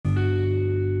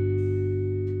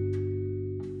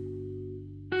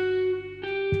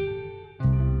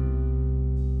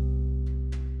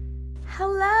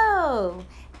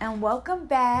and welcome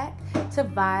back to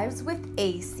Vibes with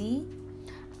AC.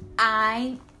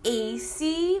 I'm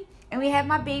AC, and we have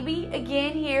my baby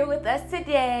again here with us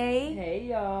today. Hey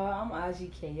y'all, I'm Aji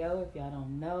KO. If y'all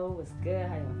don't know, what's good?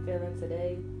 How y'all feeling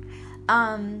today?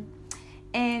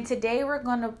 And today we're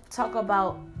going to talk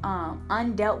about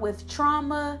undealt with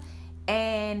trauma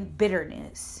and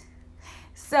bitterness.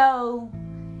 So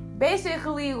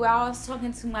basically, what I was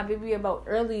talking to my baby about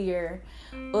earlier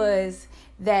was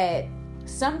that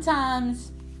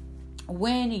sometimes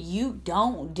when you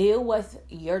don't deal with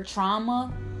your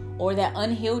trauma or that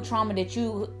unhealed trauma that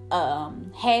you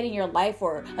had in your life,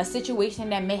 or a situation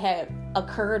that may have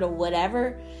occurred or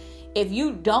whatever, if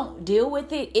you don't deal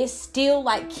with it, it's still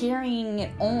like carrying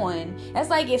it on.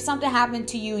 That's like if something happened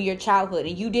to you in your childhood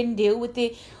and you didn't deal with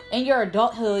it in your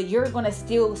adulthood, you're going to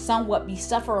still somewhat be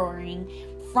suffering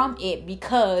from it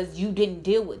because you didn't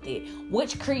deal with it,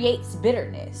 which creates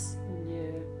bitterness.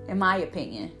 In my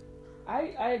opinion.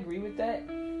 I agree with that.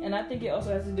 And I think it also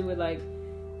has to do with, like,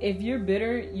 if you're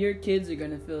bitter, your kids are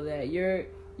going to feel that.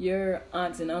 Your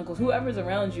aunts and uncles, whoever's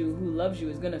around you who loves you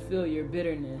is going to feel your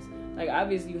bitterness. Like,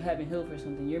 obviously you haven't healed for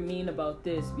something. You're mean about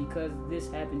this because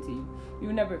this happened to you.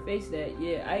 You never face that.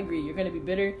 Yeah, I agree. You're going to be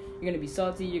bitter. You're going to be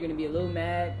salty. You're going to be a little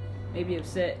mad, maybe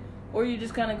upset. Or you're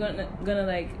just kind of gonna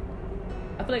like,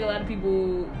 I feel like a lot of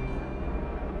people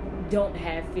don't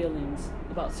have feelings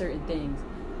about certain things.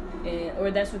 Or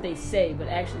that's what they say, but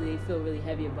actually they feel really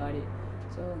heavy about it.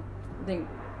 So I think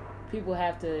people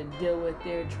have to deal with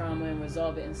their trauma and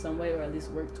resolve it in some way, or at least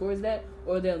work towards that,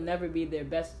 or they'll never be their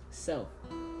best self.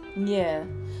 Yeah.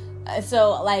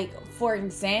 So, like, for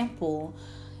example,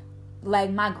 like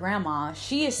my grandma,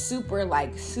 she is super,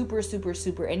 and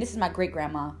this is my great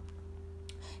grandma.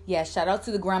 Yeah, shout out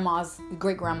to the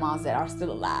great grandmas that are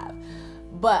still alive.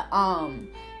 But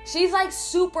she's like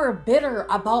super bitter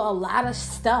about a lot of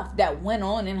stuff that went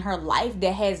on in her life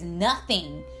that has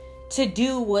nothing to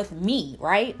do with me,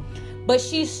 right? But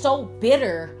she's so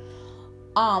bitter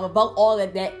about all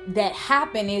that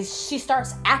happened, is she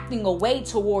starts acting away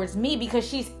towards me because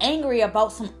she's angry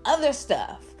about some other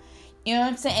stuff. You know what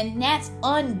I'm saying? And that's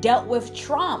undealt with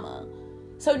trauma.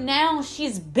 So now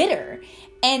she's bitter.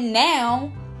 And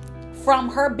now, from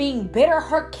her being bitter,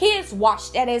 her kids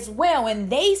watch that as well. And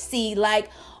they see like,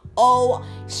 oh,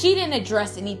 she didn't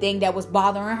address anything that was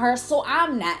bothering her, so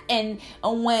I'm not. And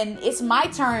when it's my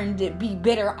turn to be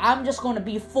bitter, I'm just going to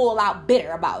be full out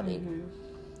bitter about it. Mm-hmm.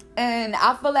 And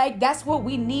I feel like that's what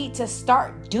we need to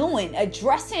start doing,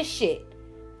 addressing shit.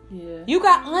 Yeah. You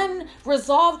got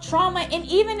unresolved trauma, and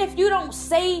even if you don't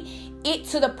say it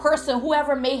to the person,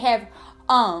 whoever may have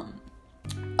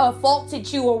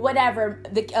faulted you or whatever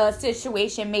the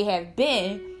situation may have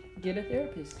been, get a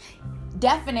therapist.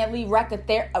 Definitely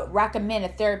recommend a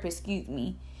therapist,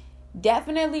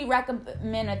 Definitely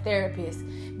recommend a therapist.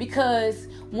 Because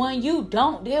when you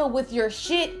don't deal with your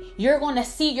shit, you're going to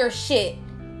see your shit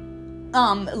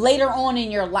later on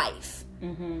in your life.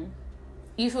 Mm-hmm.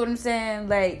 You feel what I'm saying?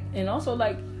 Like, and also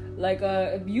like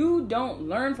if you don't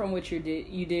learn from what you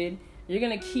did, you're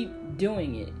going to keep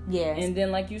doing it. Yes. And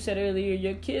then, like you said earlier,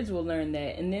 your kids will learn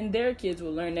that. And then their kids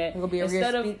will learn that.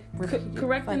 Instead of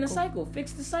correcting the cycle.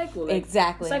 Fix the cycle. Like,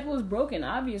 exactly. The cycle is broken,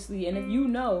 obviously. And if you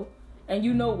know, and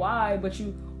you know why,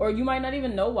 or you might not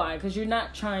even know why, because you're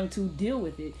not trying to deal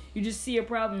with it. You just see a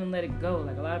problem and let it go.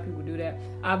 Like, a lot of people do that.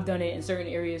 I've done it in certain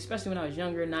areas, especially when I was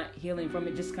younger, not healing from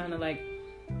it. Just kind of like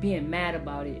being mad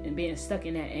about it and being stuck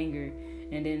in that anger.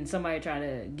 And then somebody try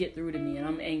to get through to me, and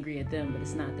I'm angry at them, but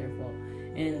it's not their fault.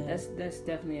 And that's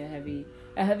definitely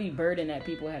a heavy burden that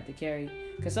people have to carry,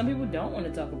 because some people don't want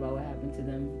to talk about what happened to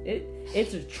them.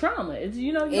 It's a trauma. It's,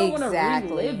 you don't want to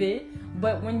relive it,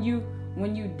 but when you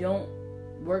don't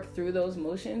work through those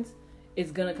emotions,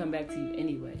 it's gonna come back to you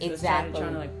anyway. So exactly. It's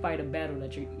trying to like fight a battle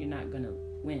that you're not gonna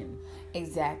win.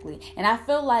 Exactly. And I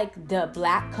feel like the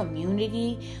Black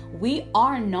community, we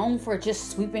are known for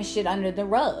just sweeping shit under the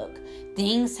rug.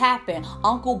 Things happen.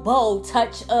 Uncle Bo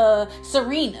touched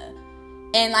Serena,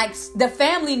 and like the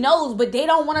family knows, but they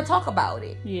don't want to talk about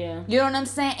it. Yeah. You know what I'm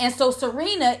saying? And so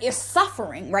Serena is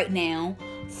suffering right now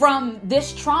from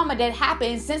this trauma that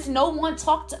happened, since no one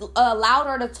allowed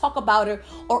her to talk about it,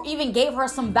 or even gave her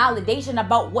some validation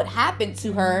about what happened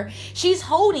to her. She's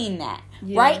holding that.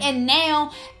 Yeah. Right? And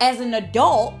now, as an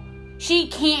adult, she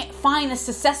can't find a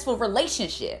successful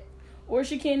relationship. Or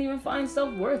she can't even find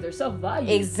self-worth or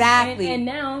self-value. Exactly. And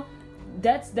now,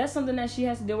 that's something that she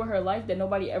has to deal with her life that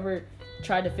nobody ever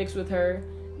tried to fix with her.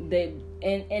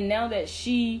 And now that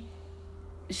she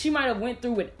might have went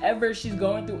through whatever she's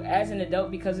going through as an adult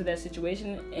because of that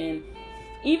situation. And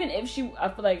even if she, I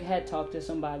feel like, had talked to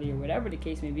somebody or whatever the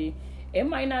case may be, it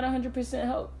might not 100%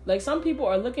 help. Like, some people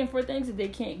are looking for things that they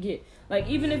can't get. Like,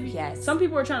 even if some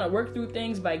people are trying to work through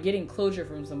things by getting closure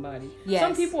from somebody. Yes.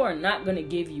 Some people are not going to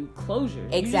give you closure.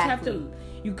 Exactly.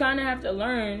 You kind of have to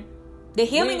learn. The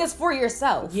healing is for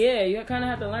yourself. Yeah, you kind of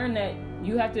have to learn that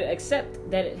you have to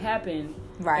accept that it happened.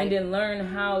 Right. And then learn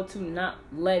how to not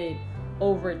let it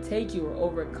overtake you or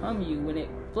overcome you when it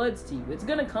floods to you. It's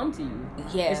going to come to you.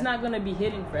 Yeah. It's not going to be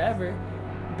hidden forever,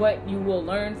 but you will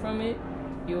learn from it.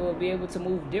 You will be able to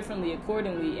move differently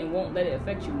accordingly and won't let it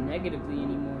affect you negatively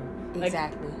anymore.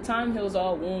 Exactly. Like, time heals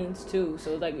all wounds too.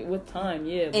 So like with time,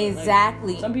 yeah.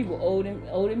 Exactly. Like, some people old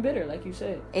and bitter, like you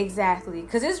said. Exactly.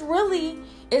 Because it's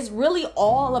really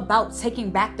all about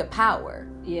taking back the power.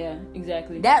 Yeah,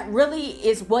 exactly. That really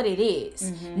is what it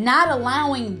is. Mm-hmm. Not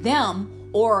allowing them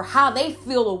or how they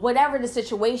feel or whatever the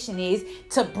situation is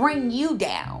to bring you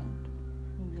down.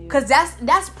 Because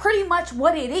that's pretty much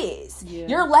what it is. Yeah.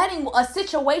 You're letting a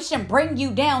situation bring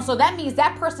you down. So that means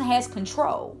that person has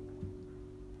control.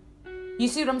 You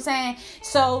see what I'm saying?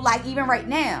 So, like, even right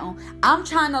now, I'm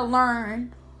trying to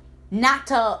learn not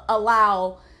to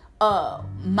allow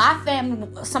my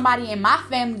family, somebody in my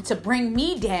family, to bring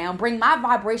me down, bring my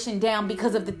vibration down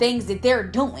because of the things that they're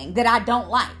doing that I don't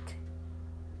like.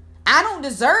 I don't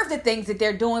deserve the things that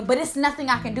they're doing, but it's nothing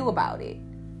I can do about it.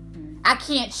 I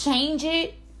can't change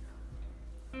it.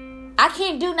 I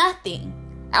can't do nothing.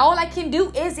 All I can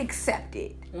do is accept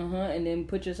it. And then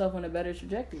put yourself on a better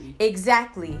trajectory.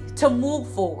 Exactly. To move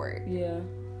forward. Yeah.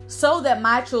 So that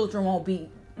my children won't be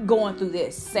going through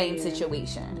this same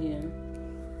situation.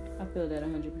 Yeah. I feel that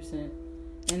 100%.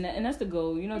 And that's the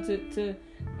goal. You know, to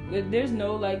there's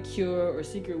no like cure or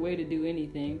secret way to do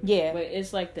anything. Yeah. But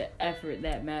it's like the effort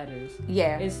that matters.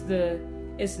 Yeah.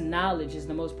 It's knowledge is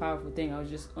the most powerful thing. I was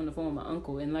just on the phone with my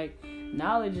uncle, and like,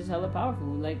 knowledge is hella powerful,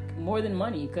 like more than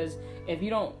money, because if you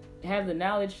don't have the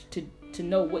knowledge to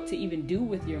know what to even do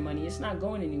with your money, it's not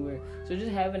going anywhere. So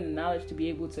just having the knowledge to be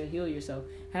able to heal yourself,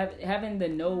 having the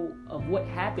know of what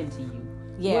happened to you.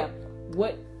 Yeah.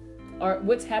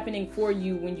 What's happening for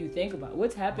you when you think about it,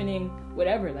 what's happening,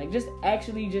 whatever. Like, just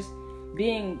actually just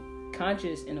being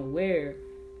conscious and aware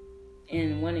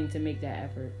and wanting to make that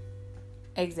effort.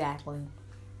 Exactly.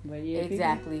 But yeah,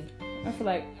 exactly. I feel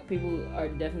like people are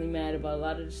definitely mad about a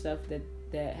lot of the stuff that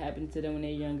happened to them when they're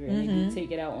younger, and they do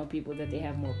take it out on people that they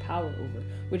have more power over,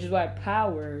 which is why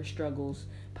power struggles,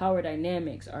 power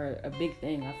dynamics are a big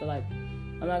thing. I feel like,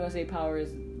 I'm not going to say power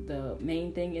is the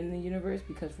main thing in the universe,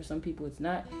 because for some people it's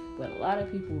not, but a lot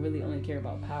of people really only care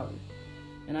about power.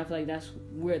 And I feel like that's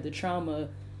where the trauma,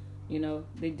 you know,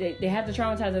 they have to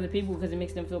traumatize other people because it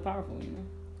makes them feel powerful, you know?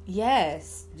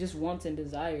 Yes. Just wants and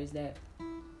desires that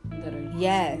are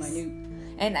minute.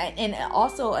 And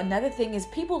also another thing is,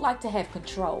 people like to have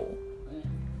control.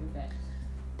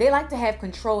 They like to have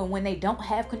control, and when they don't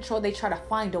have control, they try to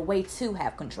find a way to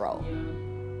have control.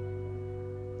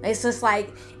 Yeah. It's just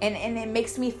like, and it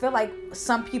makes me feel like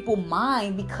some people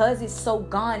mind, because it's so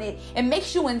gone. It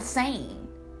makes you insane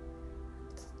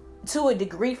to a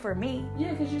degree for me.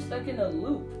 Yeah, because you're stuck in a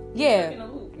loop. You're stuck in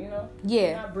a loop, you know? Yeah.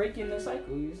 You're not breaking the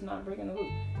cycle. You're just not breaking the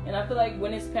loop. And I feel like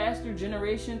when it's passed through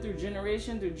generation, through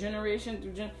generation, through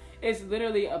generation, it's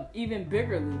literally an even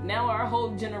bigger loop. Now our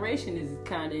whole generation is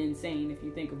kind of insane if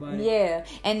you think about it. Yeah,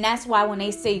 and that's why when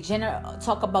they say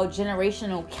talk about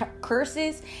generational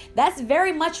curses, that's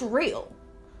very much real.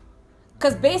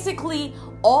 Because basically,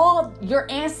 all your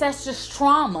ancestors'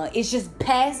 trauma is just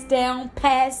passed down,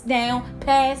 passed down,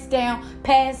 passed down,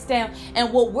 passed down.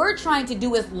 And what we're trying to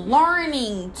do is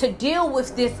learning to deal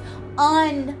with this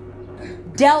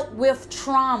undealt with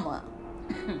trauma.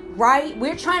 Right?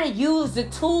 We're trying to use the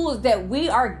tools that we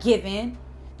are given,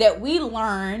 that we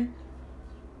learn,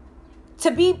 to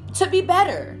be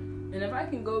better. And if I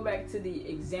can go back to the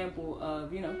example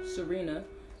of, you know, Serena.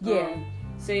 Yeah.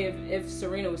 Say if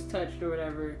Serena was touched or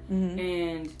whatever,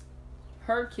 and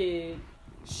her kid,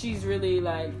 she's really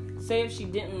like, say if she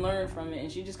didn't learn from it,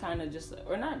 and she just kind of just,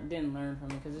 or not didn't learn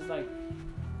from it, because it's like,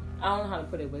 I don't know how to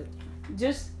put it, but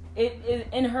just, it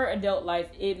in her adult life,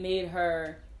 it made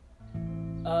her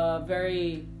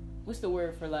very, what's the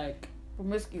word for like?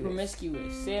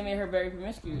 Promiscuous. Say it made her very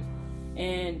promiscuous.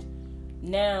 And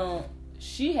now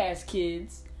she has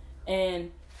kids,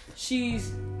 and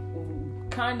she's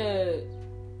kind of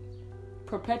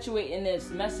perpetuating this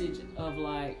message of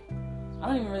like, I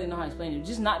don't even really know how to explain it,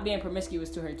 just not being promiscuous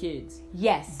to her kids.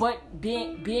 Yes. But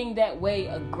being that way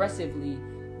aggressively,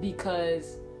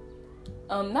 because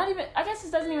not even, I guess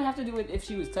it doesn't even have to do with if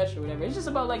she was touched or whatever. It's just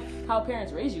about like how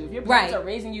parents raise you. If your parents are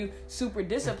raising you super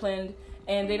disciplined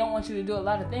and they don't want you to do a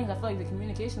lot of things, I feel like the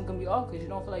communication is gonna be off because you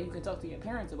don't feel like you can talk to your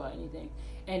parents about anything.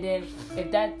 And then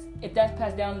if that's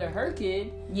passed down to her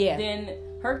kid, then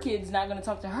her kid's not gonna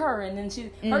talk to her, and then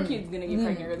her kid's gonna get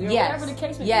pregnant earlier. Yes. Whatever the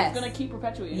case may be, it's gonna keep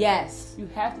perpetuating. Yes. You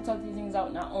have to talk these things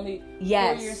out, not only for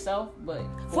yourself, but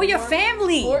for your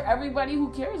family, for everybody who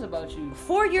cares about you,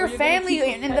 for your family,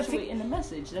 and in the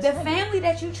message. That's the family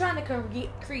that you're trying to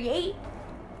create.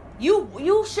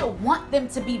 You should want them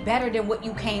to be better than what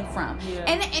you came from. Yeah.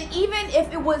 And even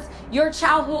if it was your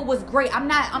childhood was great, I'm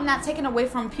not taking away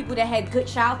from people that had good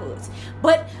childhoods.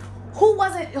 But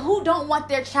who don't want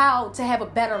their child to have a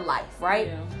better life, right?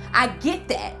 Yeah. I get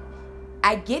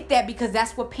that because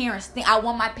that's what parents think. I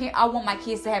want my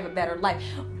kids to have a better life.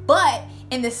 But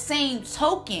in the same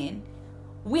token,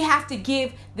 we have to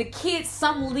give the kids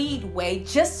some leeway,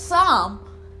 just some,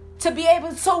 to be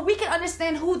able, so we can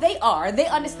understand who they are. They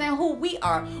understand who we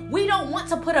are. We don't want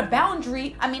to put a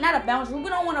boundary. I mean, not a boundary. We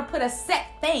don't want to put a set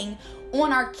thing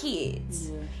on our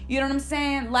kids. Yeah. You know what I'm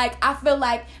saying? Like, I feel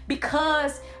like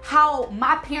because how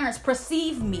my parents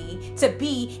perceive me to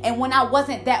be, and when I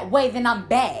wasn't that way, then I'm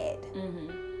bad.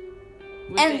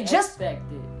 Mm-hmm. And just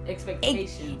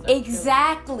expectations.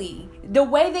 Exactly. The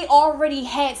way they already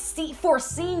had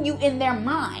foreseen you in their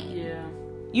mind. Yeah.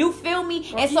 You feel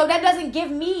me? And so that doesn't give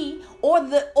me or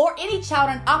any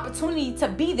child an opportunity to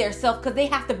be their self because they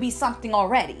have to be something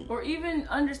already. Or even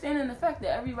understanding the fact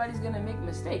that everybody's going to make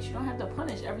mistakes. You don't have to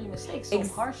punish every mistake so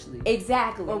harshly.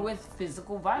 Exactly. Or with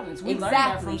physical violence. We learned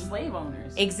that from slave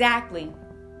owners. Exactly.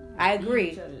 I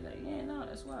agree. Yeah, no,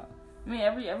 that's wild. I mean,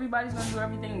 everybody's going to do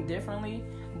everything differently.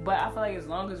 But I feel like as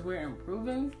long as we're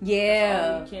improving,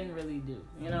 that's all we can really do,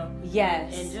 you know?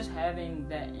 Yes. And just having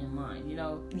that in mind, you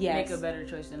know? Yes. Make a better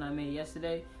choice than I made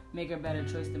yesterday. Make a better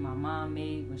choice than my mom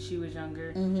made when she was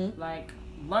younger. Mm-hmm. Like,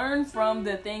 learn from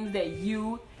the things that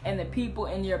you and the people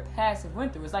in your past have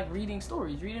went through. It's like reading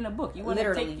stories, reading a book. You want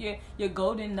to take your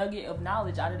golden nugget of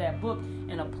knowledge out of that book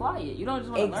and apply it. You don't just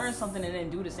want to learn something and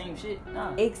then do the same shit.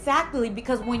 Nah. Exactly,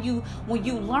 because when you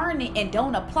learn it and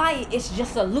don't apply it, it's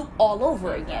just a loop all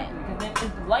over again. Then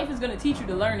life is going to teach you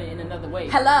to learn it in another way.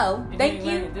 Hello, thank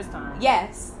you. Learn it this time.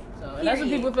 Yes. And that's what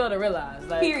people fail to realize.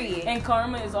 Like, period. And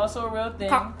karma is also a real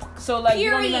thing. So like, you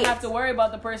don't even have to worry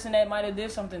about the person that might have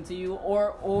did something to you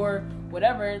or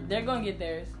whatever. They're gonna get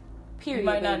theirs. Period. You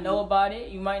might not know about it.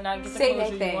 You might not get the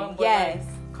closure you want. But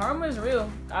like, karma is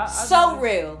real. So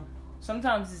real.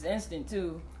 Sometimes it's instant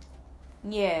too.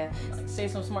 Yeah. Like, say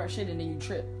some smart shit and then you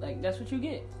trip. Like, that's what you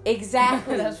get.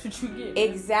 Exactly. That's what you get.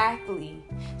 Exactly.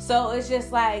 So it's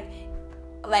just like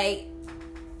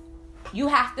you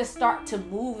have to start to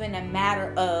move in a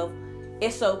matter of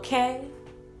it's okay.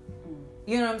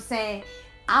 You know what I'm saying?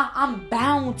 I'm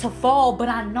bound to fall, but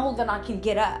I know that I can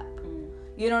get up.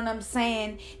 You know what I'm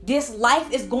saying? This life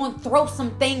is going to throw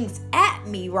some things at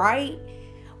me, right?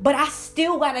 But I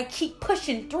still got to keep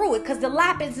pushing through it because the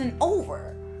lap isn't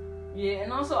over. Yeah,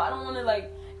 and also I don't want to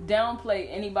like downplay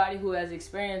anybody who has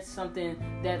experienced something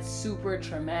that's super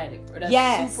traumatic or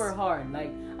that's super hard.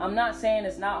 Like, I'm not saying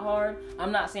it's not hard.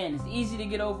 I'm not saying it's easy to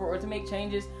get over or to make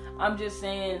changes. I'm just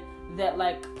saying that,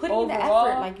 like, putting overall, in the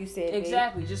effort, like you said.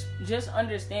 Exactly. Babe. Just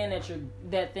understand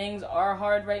that things are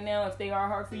hard right now if they are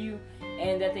hard for you,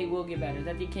 and that they will get better.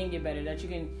 That they can get better. That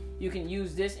you can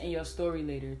use this in your story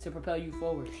later to propel you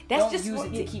forward. Don't use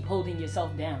it to keep holding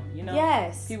yourself down, you know?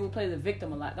 Yes. People play the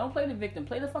victim a lot. Don't play the victim.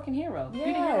 Play the fucking hero. Yes.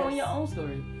 Be the hero in your own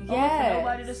story. Don't look for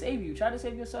nobody to save you. Try to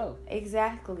save yourself.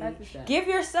 Exactly. Give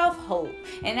yourself hope.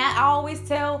 And I always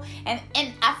tell, and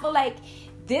I feel like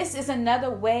this is another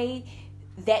way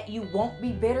that you won't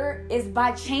be bitter is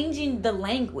by changing the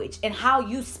language and how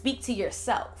you speak to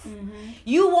yourself. Mm-hmm.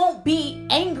 You won't be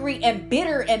angry and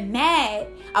bitter and mad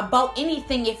about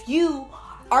anything if you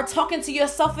are talking to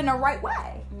yourself in the right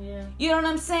way. Yeah. You know what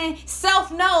I'm saying?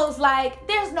 Self knows, like,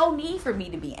 there's no need for me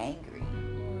to be angry.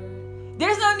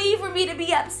 There's no need for me to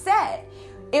be upset.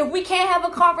 If we can't have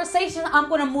a conversation, I'm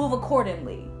going to move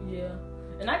accordingly. Yeah.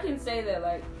 And I can say that,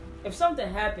 like, if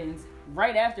something happens,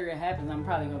 right after it happens, I'm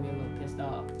probably gonna be a little pissed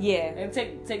off. Yeah. And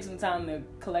take some time to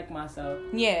collect myself.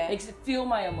 Yeah. Feel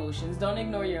my emotions. Don't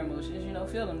ignore your emotions. You know,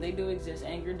 feel them. They do exist.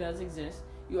 Anger does exist.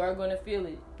 You are gonna feel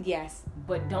it. Yes.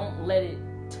 But don't let it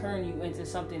turn you into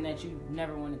something that you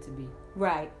never wanted to be.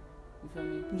 Right. You feel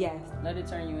me? Yes. Let it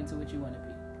turn you into what you want to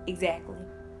be. Exactly.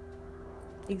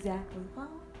 Well,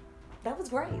 that was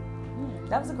great.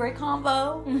 That was a great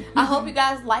combo. I hope you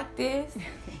guys like this.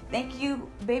 Thank you,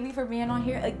 baby, for being on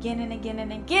here again and again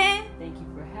and again. Thank you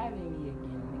for having me again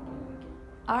and again and again.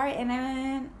 All right, and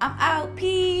then I'm out.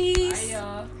 Peace. Bye,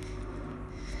 y'all.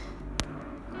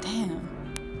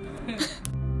 Damn.